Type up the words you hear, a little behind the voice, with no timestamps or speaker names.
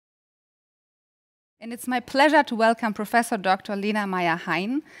And it's my pleasure to welcome Professor Dr. Lena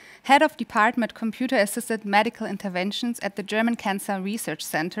Meyer-Hein, Head of Department Computer-Assisted Medical Interventions at the German Cancer Research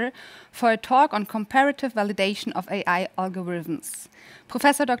Center, for a talk on comparative validation of AI algorithms.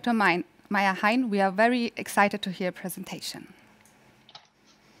 Professor Dr. Meyer-Hein, we are very excited to hear your presentation.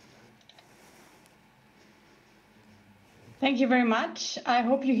 Thank you very much. I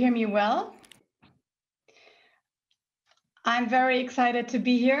hope you hear me well. I'm very excited to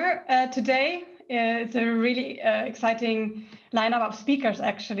be here today. It's a really exciting lineup of speakers,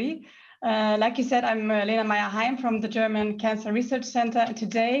 actually. Like you said, I'm Lena Meyer-Hein from the German Cancer Research Center. And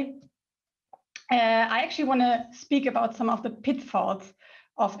today, I actually want to speak about some of the pitfalls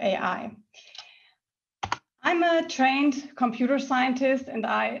of AI. I'm a trained computer scientist, and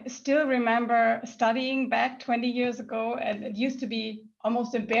I still remember studying back 20 years ago, and it used to be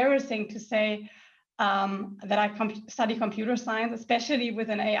almost embarrassing to say that I study computer science, especially with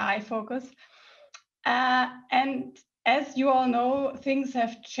an AI focus. And as you all know, things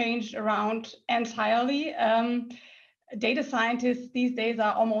have changed around entirely. Data scientists these days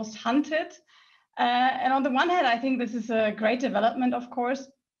are almost hunted. And on the one hand, I think this is a great development, of course.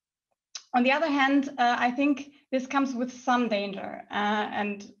 On the other hand, I think this comes with some danger.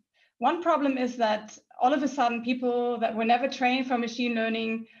 And one problem is that all of a sudden, people that were never trained for machine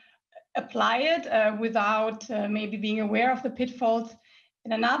learning apply it without maybe being aware of the pitfalls.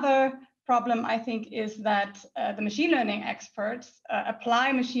 And another problem, I think, is that the machine learning experts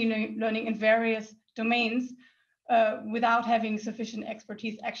apply machine learning in various domains without having sufficient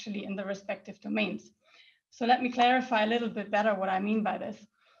expertise actually in the respective domains. So let me clarify a little bit better what I mean by this.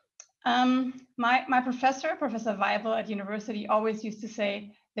 My professor, Professor Weibel at university, always used to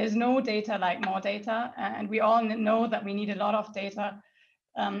say, there's no data like more data. And we all know that we need a lot of data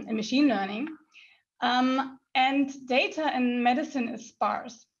in machine learning. And data in medicine is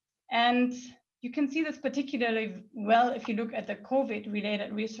sparse. And you can see this particularly well if you look at the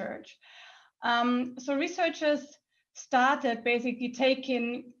COVID-related research. So researchers started basically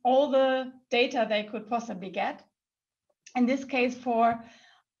taking all the data they could possibly get, in this case for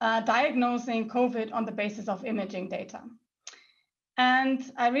diagnosing COVID on the basis of imaging data. And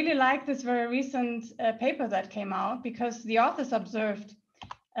I really like this very recent paper that came out, because the authors observed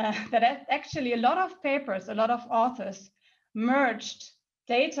that actually a lot of papers, a lot of authors merged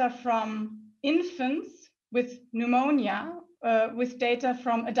data from infants with pneumonia with data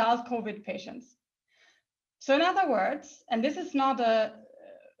from adult COVID patients. So in other words, and this is not a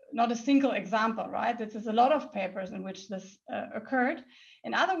single example, right? This is a lot of papers in which this occurred.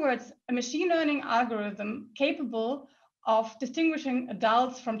 In other words, a machine learning algorithm capable of distinguishing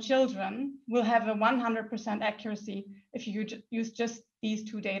adults from children will have a 100% accuracy if you use just these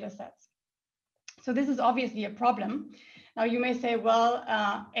two data sets. So this is obviously a problem. Now you may say, well,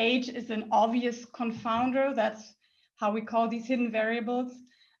 age is an obvious confounder. That's how we call these hidden variables.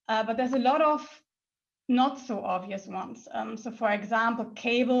 But there's a lot of not so obvious ones. So for example,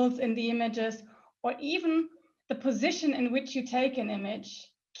 cables in the images, or even the position in which you take an image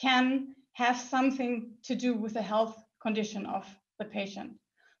can have something to do with the health condition of the patient.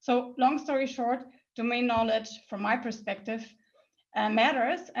 So long story short, domain knowledge from my perspective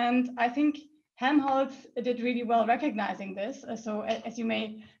matters. And I think Helmholtz did really well recognizing this. So as you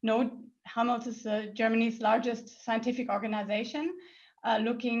may know, Helmholtz is Germany's largest scientific organization,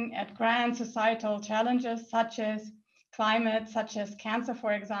 looking at grand societal challenges such as climate, such as cancer,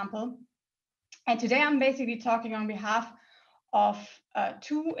 for example. And today I'm basically talking on behalf of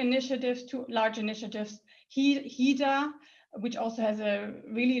two large initiatives, HIDA, which also has a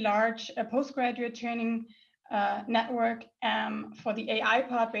really large postgraduate training network for the AI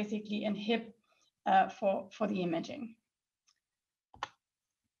part, basically, and HIP for the imaging.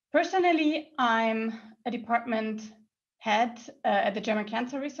 Personally, I'm a department head at the German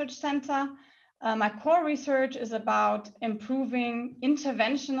Cancer Research Center. My core research is about improving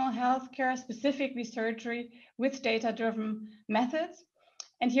interventional healthcare, specifically surgery, with data-driven methods.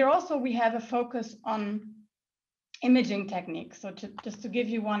 And here also we have a focus on imaging techniques. So just to give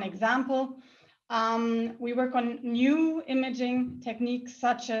you one example, we work on new imaging techniques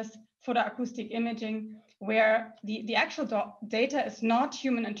such as photoacoustic imaging, where the actual data is not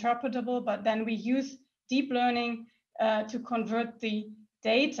human interpretable, but then we use deep learning to convert the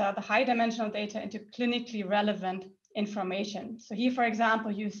data, the high dimensional data, into clinically relevant information. So here, for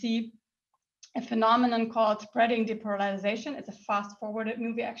example, you see a phenomenon called spreading depolarization. It's a fast-forwarded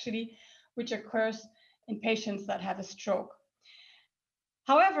movie, actually, which occurs in patients that have a stroke.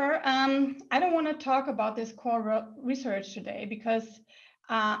 However, I don't want to talk about this core research today, because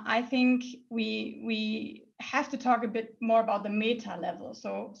I think we have to talk a bit more about the meta level.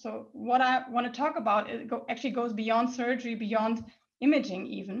 So what I want to talk about actually goes beyond surgery, beyond imaging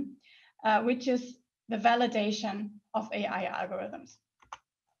even, which is the validation of AI algorithms.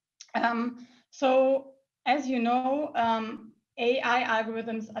 So as you know, AI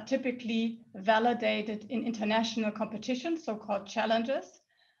algorithms are typically validated in international competitions, so-called challenges,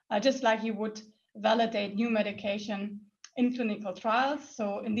 just like you would validate new medication in clinical trials.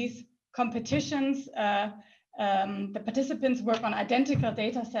 So in these competitions, the participants work on identical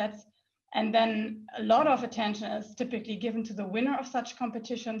data sets, and then a lot of attention is typically given to the winner of such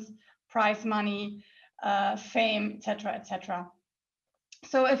competitions, prize money, fame, etc., etc.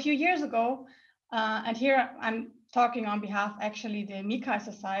 So a few years ago, and here I'm talking on behalf actually the MICAI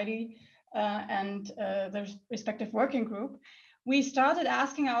Society and the respective working group, we started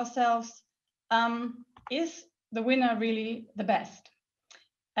asking ourselves, is the winner really the best?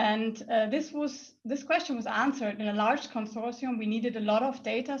 And this question was answered in a large consortium. We needed a lot of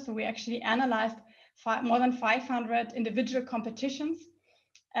data, so we actually analyzed more than 500 individual competitions.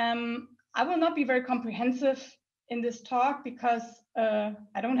 I will not be very comprehensive in this talk because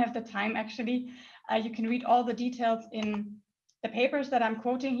I don't have the time actually. You can read all the details in the papers that I'm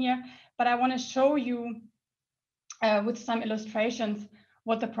quoting here, but I want to show you with some illustrations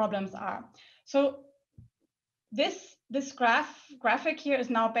what the problems are. So this graphic here is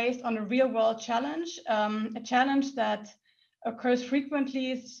now based on a real-world challenge, a challenge that occurs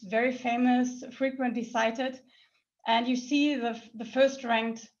frequently, it's very famous, frequently cited, and you see the first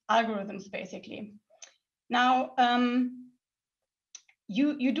ranked algorithms basically. Now,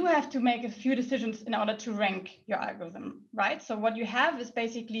 you do have to make a few decisions in order to rank your algorithm, right? So what you have is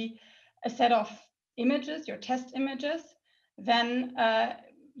basically a set of images, your test images. Then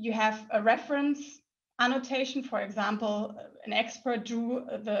you have a reference annotation. For example, an expert drew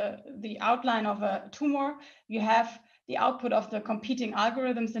the outline of a tumor. You have the output of the competing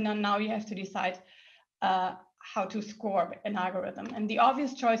algorithms, and then now you have to decide how to score an algorithm. And the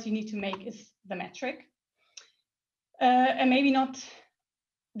obvious choice you need to make is the metric. And maybe not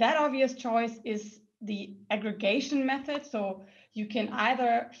that obvious choice is the aggregation method. So you can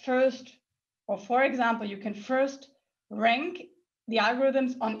either first, or for example, you can first rank the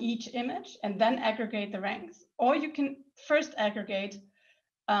algorithms on each image and then aggregate the ranks, or you can first aggregate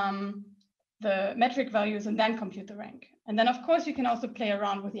the metric values and then compute the rank. And then of course you can also play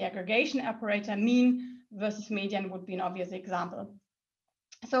around with the aggregation operator. Mean versus median would be an obvious example.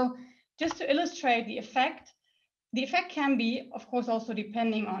 So just to illustrate the effect can be, of course, also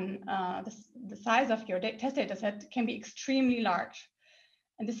depending on the size of your test data set, can be extremely large.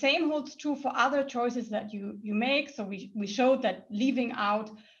 And the same holds true for other choices that you make. So we showed that leaving out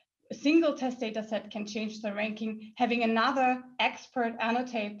a single test data set can change the ranking. Having another expert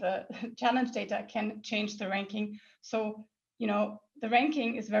annotate the challenge data can change the ranking. So, you know, the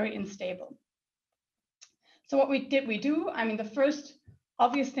ranking is very unstable. So what we do, I mean, the first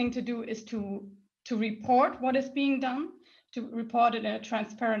obvious thing to do is to report what is being done, to report it in a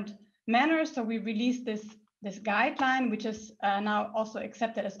transparent manner. So we released this guideline, which is now also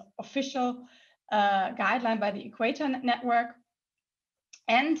accepted as official guideline by the Equator Network.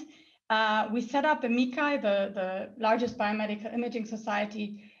 And we set up the MICAI, the largest biomedical imaging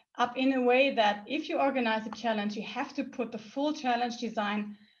society, up in a way that if you organize a challenge, you have to put the full challenge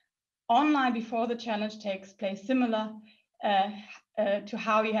design online before the challenge takes place, similar to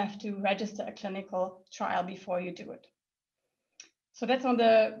how you have to register a clinical trial before you do it. So that's on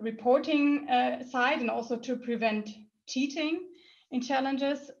the reporting side, and also to prevent cheating in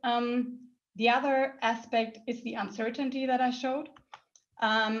challenges. The other aspect is the uncertainty that I showed.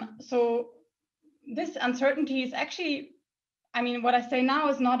 So this uncertainty is actually, I mean, what I say now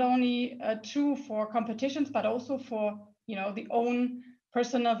is not only true for competitions, but also for, you know, the own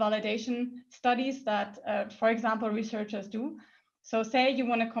personal validation studies that, for example, researchers do. So say you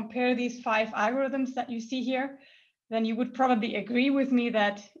want to compare these 5 algorithms that you see here, then you would probably agree with me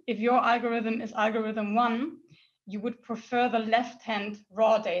that if your algorithm is algorithm 1, you would prefer the left-hand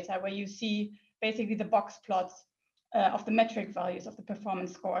raw data where you see basically the box plots of the metric values of the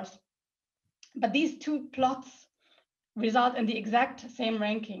performance scores. But these 2 plots result in the exact same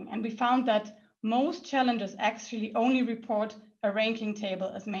ranking. And we found that most challenges actually only report a ranking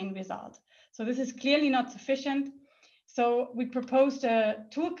table as main result. So this is clearly not sufficient. So we proposed a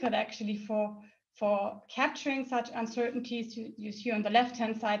toolkit actually for capturing such uncertainties. You see on the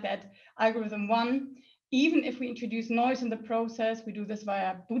left-hand side that algorithm 1, even if we introduce noise in the process, we do this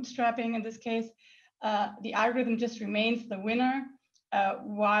via bootstrapping in this case, the algorithm just remains the winner.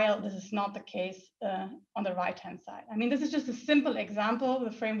 while this is not the case on the right-hand side. I mean, this is just a simple example.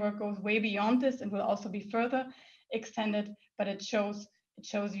 The framework goes way beyond this and will also be further extended, but it shows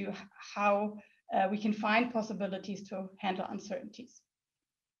you how we can find possibilities to handle uncertainties.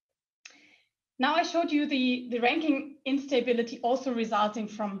 Now I showed you the ranking instability also resulting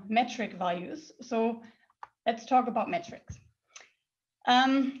from metric values. So let's talk about metrics.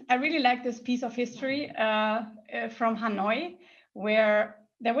 I really like this piece of history from Hanoi, where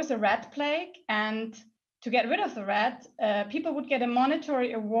there was a rat plague, and to get rid of the rat, people would get a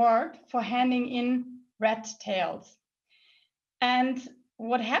monetary award for handing in rat tails. And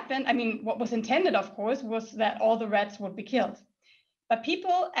what happened, I mean, what was intended, of course, was that all the rats would be killed. But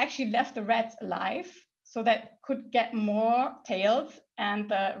people actually left the rats alive so that could get more tails, and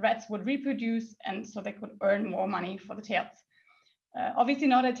the rats would reproduce, and so they could earn more money for the tails. Obviously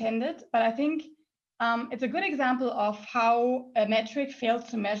not intended, but I think it's a good example of how a metric fails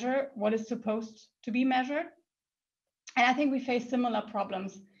to measure what is supposed to be measured. And I think we face similar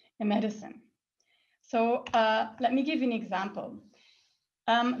problems in medicine. So let me give you an example.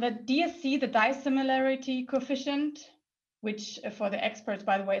 The DSC, the dissimilarity coefficient, which for the experts,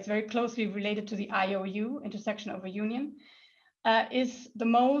 by the way, is very closely related to the IOU, intersection over union, is the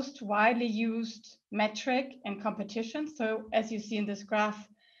most widely used metric in competition. So as you see in this graph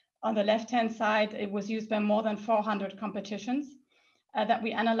on the left-hand side, it was used by more than 400 competitions that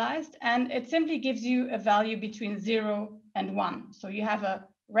we analyzed. And it simply gives you a value between 0 and 1. So you have a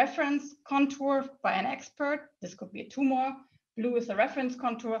reference contour by an expert. This could be a tumor. Blue is the reference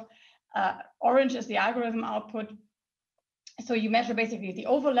contour. Orange is the algorithm output. So you measure basically the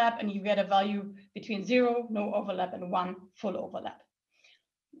overlap, and you get a value between 0, no overlap, and 1, full overlap.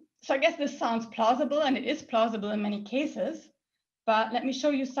 So I guess this sounds plausible, and it is plausible in many cases, but let me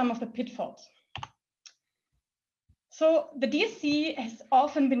show you some of the pitfalls. So the DSC has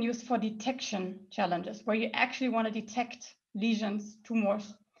often been used for detection challenges, where you actually want to detect lesions,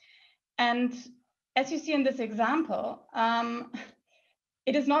 tumors. And as you see in this example,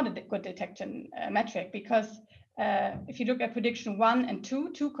 it is not a good detection metric, because if you look at prediction 1 and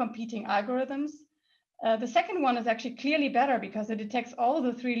 2, two competing algorithms, the second one is actually clearly better because it detects all of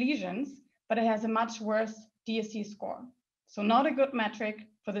the 3 lesions, but it has a much worse DSC score. So not a good metric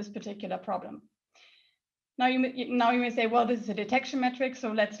for this particular problem. Now you may say, well, this is a detection metric,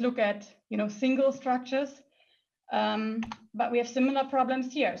 so let's look at single structures. But we have similar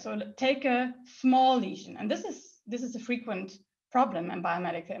problems here. So take a small lesion, and this is a frequent problem in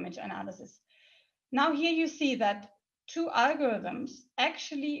biomedical image analysis. Now here you see that 2 algorithms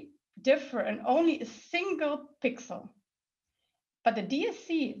actually differ in only a single pixel. But the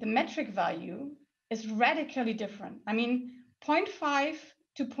DSC, the metric value, is radically different. I mean, 0.5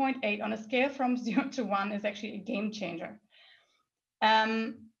 to 0.8 on a scale from 0 to 1 is actually a game changer.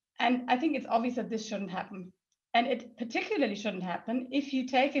 And I think it's obvious that this shouldn't happen. And it particularly shouldn't happen if you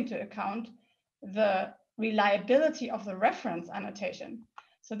take into account the reliability of the reference annotation.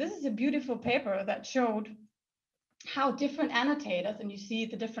 So this is a beautiful paper that showed how different annotators, and you see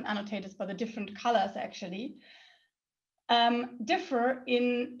the different annotators by the different colors actually, differ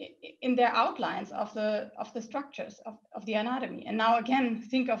in their outlines of the structures of the anatomy. And now again,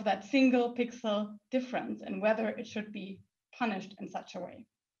 think of that single pixel difference and whether it should be punished in such a way.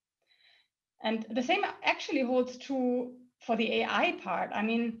 And the same actually holds true for the AI part. I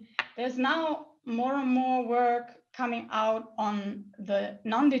mean, there's now more and more work coming out on the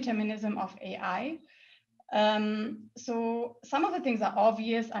non-determinism of AI. So some of the things are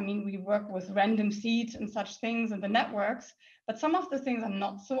obvious. I mean, we work with random seeds and such things in the networks, but some of the things are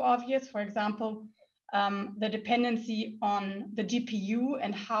not so obvious. For example, the dependency on the GPU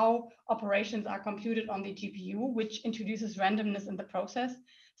and how operations are computed on the GPU, which introduces randomness in the process,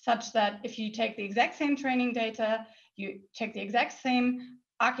 such that if you take the exact same training data, you take the exact same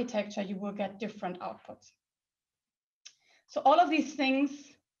architecture, you will get different outputs. So all of these things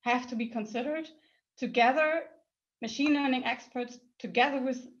have to be considered together, machine learning experts, together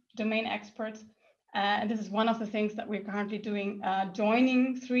with domain experts. And this is one of the things that we're currently doing,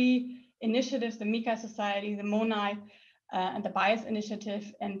 joining 3 initiatives, the MICA Society, the MONAI, and the Bias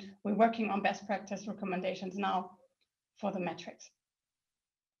Initiative. And we're working on best practice recommendations now for the metrics.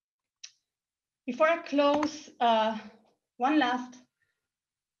 Before I close, one last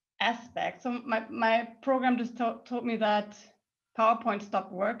aspect. So my program just told me that PowerPoint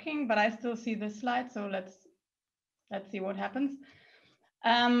stopped working, but I still see this slide. So let's see what happens.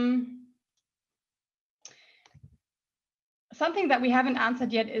 Something that we haven't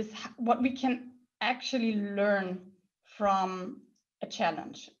answered yet is what we can actually learn from a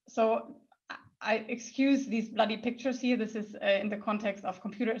challenge. So I excuse these bloody pictures here. This is in the context of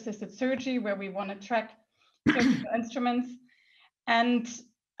computer-assisted surgery, where we want to track surgical instruments. And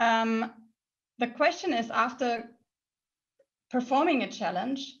the question is, after performing a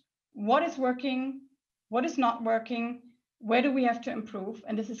challenge, what is working, what is not working, where do we have to improve?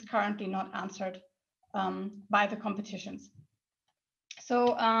 And this is currently not answered by the competitions.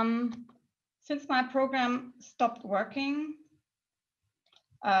 So since my program stopped working,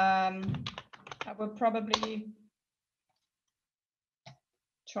 I will probably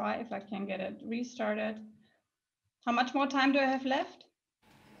try if I can get it restarted. How much more time do I have left?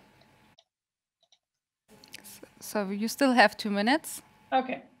 So you still have 2 minutes.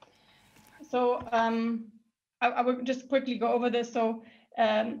 Okay. So I will just quickly go over this. So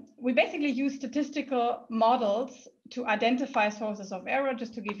we basically use statistical models to identify sources of error.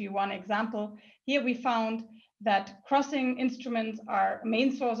 Just to give you one example, here we found that crossing instruments are a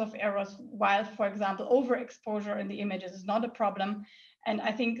main source of errors, while, for example, overexposure in the images is not a problem. And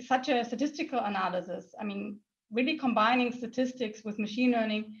I think such a statistical analysis, I mean, really combining statistics with machine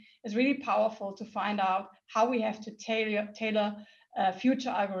learning is really powerful to find out how we have to tailor future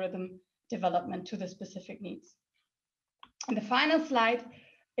algorithm development to the specific needs. And the final slide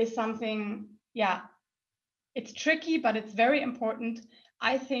is something, yeah, it's tricky, but it's very important,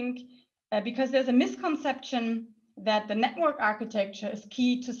 I think, because there's a misconception that the network architecture is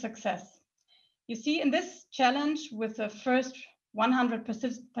key to success. You see in this challenge with the first 100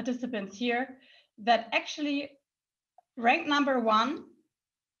 participants here, that actually rank number one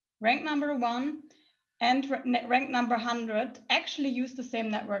and rank number 100 actually use the same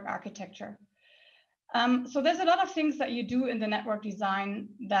network architecture. So there's a lot of things that you do in the network design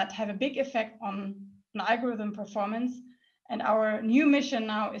that have a big effect on an algorithm performance. And our new mission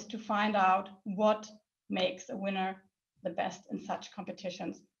now is to find out what makes a winner the best in such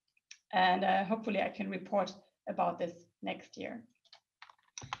competitions. And hopefully I can report about this next year.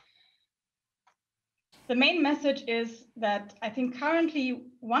 The main message is that I think currently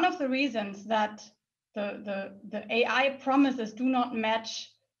one of the reasons that the AI promises do not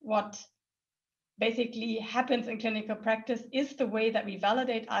match what basically happens in clinical practice is the way that we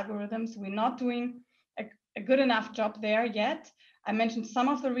validate algorithms. We're not doing a good enough job there yet. I mentioned some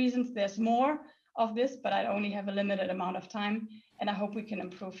of the reasons. There's more of this, but I only have a limited amount of time, and I hope we can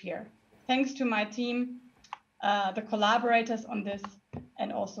improve here. Thanks to my team, the collaborators on this,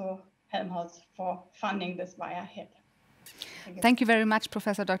 and also Helmholtz for funding this via HIP. Thank you very much,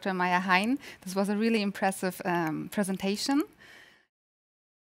 Professor Dr. Meyer-Hein. This was a really impressive presentation.